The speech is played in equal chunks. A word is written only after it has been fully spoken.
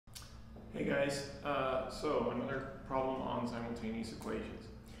Hey guys, so another problem on simultaneous equations.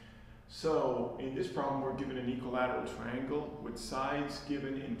 So in this problem we're given an equilateral triangle with sides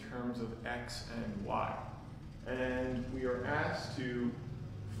given in terms of x and y. And we are asked to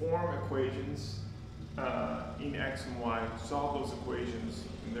form equations in x and y, solve those equations,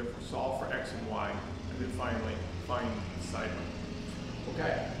 and therefore solve for x and y, and then finally find the side length.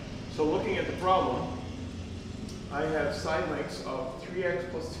 Okay, so looking at the problem, I have side lengths of 3x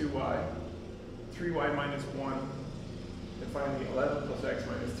plus 2y, 3y minus 1, and finally 11 plus x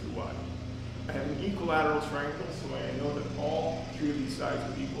minus 2y. I have an equilateral triangle, so I know that all three of these sides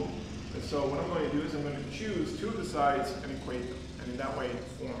are equal. And so what I'm going to do is I'm going to choose two of the sides and equate them, and in that way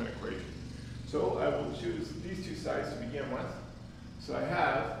form an equation. So I will choose these two sides to begin with. So I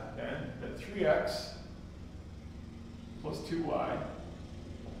have then that 3x plus 2y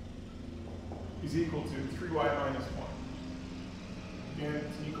is equal to 3y minus 1. Again,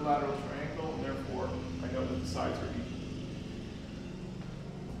 it's an equilateral triangle, and therefore I know that the sides are equal.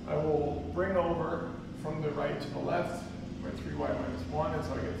 I will bring over from the right to the left my 3y minus 1, and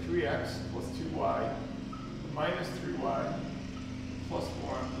so I get 3x plus 2y minus 3y plus 1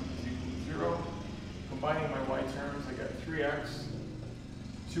 is equal to 0. Combining my y terms, I get 3x,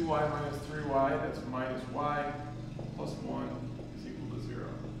 2y minus 3y, that's minus y, plus 1 is equal to 0.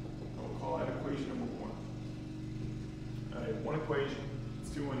 I will call that equation number 1. I have one equation,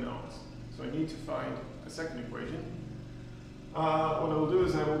 it's two unknowns. So I need to find a second equation. What I will do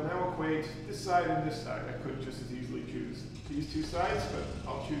is I will now equate this side and this side. I could just as easily choose these two sides, but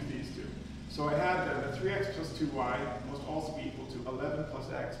I'll choose these two. So I have that 3x plus 2y must also be equal to 11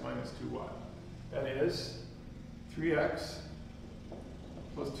 plus x minus 2y. That is, 3x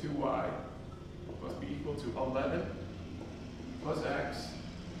plus 2y must be equal to 11 plus x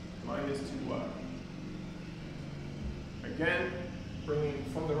minus 2y. Again, bringing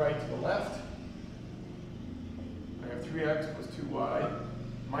from the right to the left, I have 3x plus 2y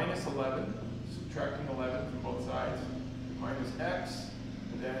minus 11, subtracting 11 from both sides, minus x,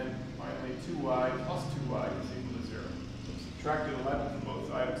 and then finally 2y plus 2y is equal to 0. So subtracted 11 from both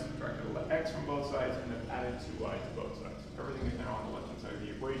sides, subtracted x from both sides, and then added 2y to both sides. Everything is now on the left-hand side of the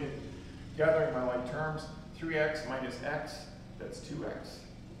equation. Gathering my like terms, 3x minus x, that's 2x.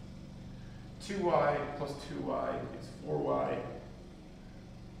 2y plus 2y is 4y,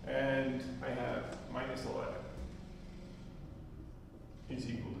 and I have minus 11 is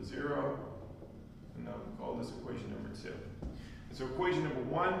equal to 0, and now we'll call this equation number 2. And so equation number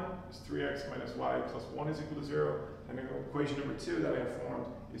 1 is 3x minus y plus 1 is equal to 0, and then equation number 2 that I have formed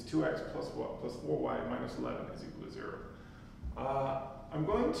is 2x plus 4y minus 11 is equal to 0. I'm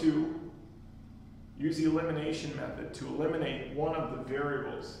going to use the elimination method to eliminate one of the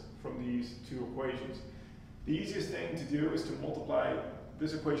variables from these two equations. The easiest thing to do is to multiply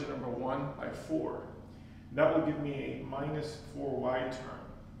this equation number 1 by 4. That will give me a minus 4y term,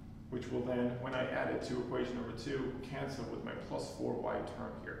 which will then, when I add it to equation number 2, cancel with my plus 4y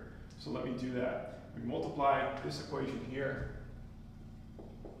term here. So let me do that. We multiply this equation here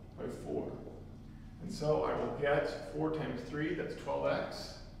by 4. And so I will get 4 times 3, that's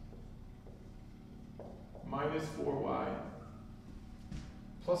 12x, minus 4y,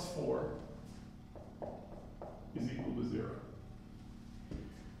 plus 4 is equal to 0.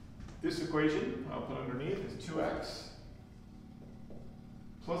 This equation I'll put underneath is 2x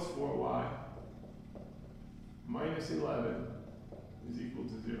plus 4y minus 11 is equal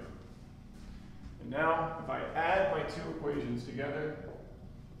to 0. And now if I add my two equations together,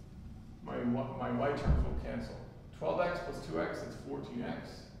 my y terms will cancel. 12x plus 2x, that's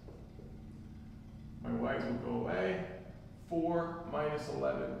 14x. My y's will go away. 4 minus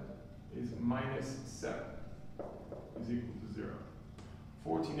 11 is minus 7 is equal to 0.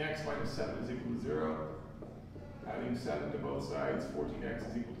 14x minus 7 is equal to 0. Adding 7 to both sides,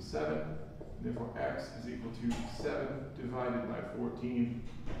 14x is equal to 7. And therefore x is equal to 7 divided by 14,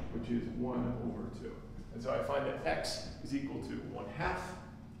 which is 1 over 2. And so I find that x is equal to 1/2.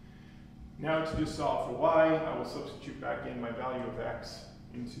 Now to just solve for y, I will substitute back in my value of x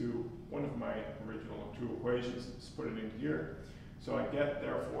into one of my original two equations. Just put it in here. So I get,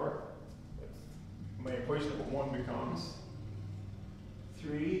 therefore, my equation number 1 becomes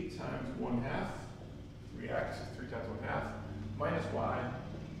 3 times 1/2, 3x is 3 times 1/2, minus y,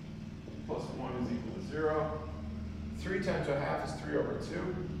 plus 1 is equal to 0. 3 times 1/2 is 3 over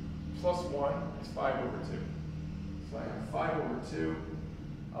 2, plus 1 is 5 over 2. So I have 5 over 2.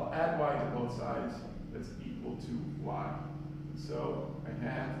 I'll add y to both sides, that's equal to y. So I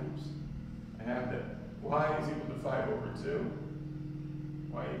have that y is equal to 5 over 2,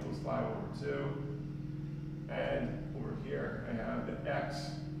 y equals 5 over 2, and over here I have that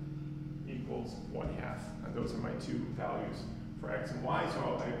x equals 1/2. And those are my two values for x and y.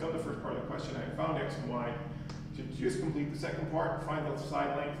 So I've done the first part of the question. I found x and y. To just complete the second part, find the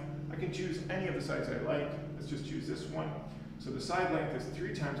side length. I can choose any of the sides I like. Let's just choose this one. So the side length is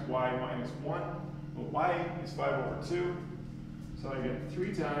 3 times y minus 1. Well, y is 5/2. So I get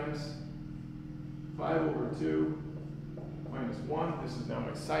 3 times 5/2 minus 1. This is now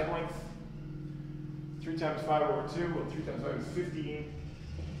my side length. 3 times 5/2, well, 3 times 5 is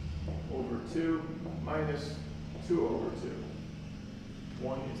 15/2 minus 2/2.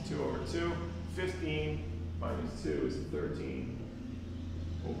 1 is 2/2. 15 minus 2 is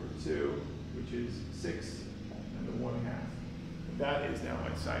 13/2, which is 6 and the 1/2. And that is now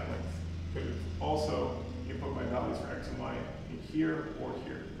my side length. Could also input my values for x and y in here or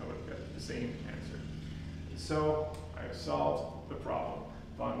here. I would get the same answer. So I have solved the problem.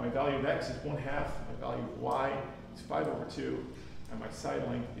 My value of x is 1/2, my value of y is 5/2, and my side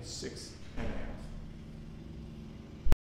length is 6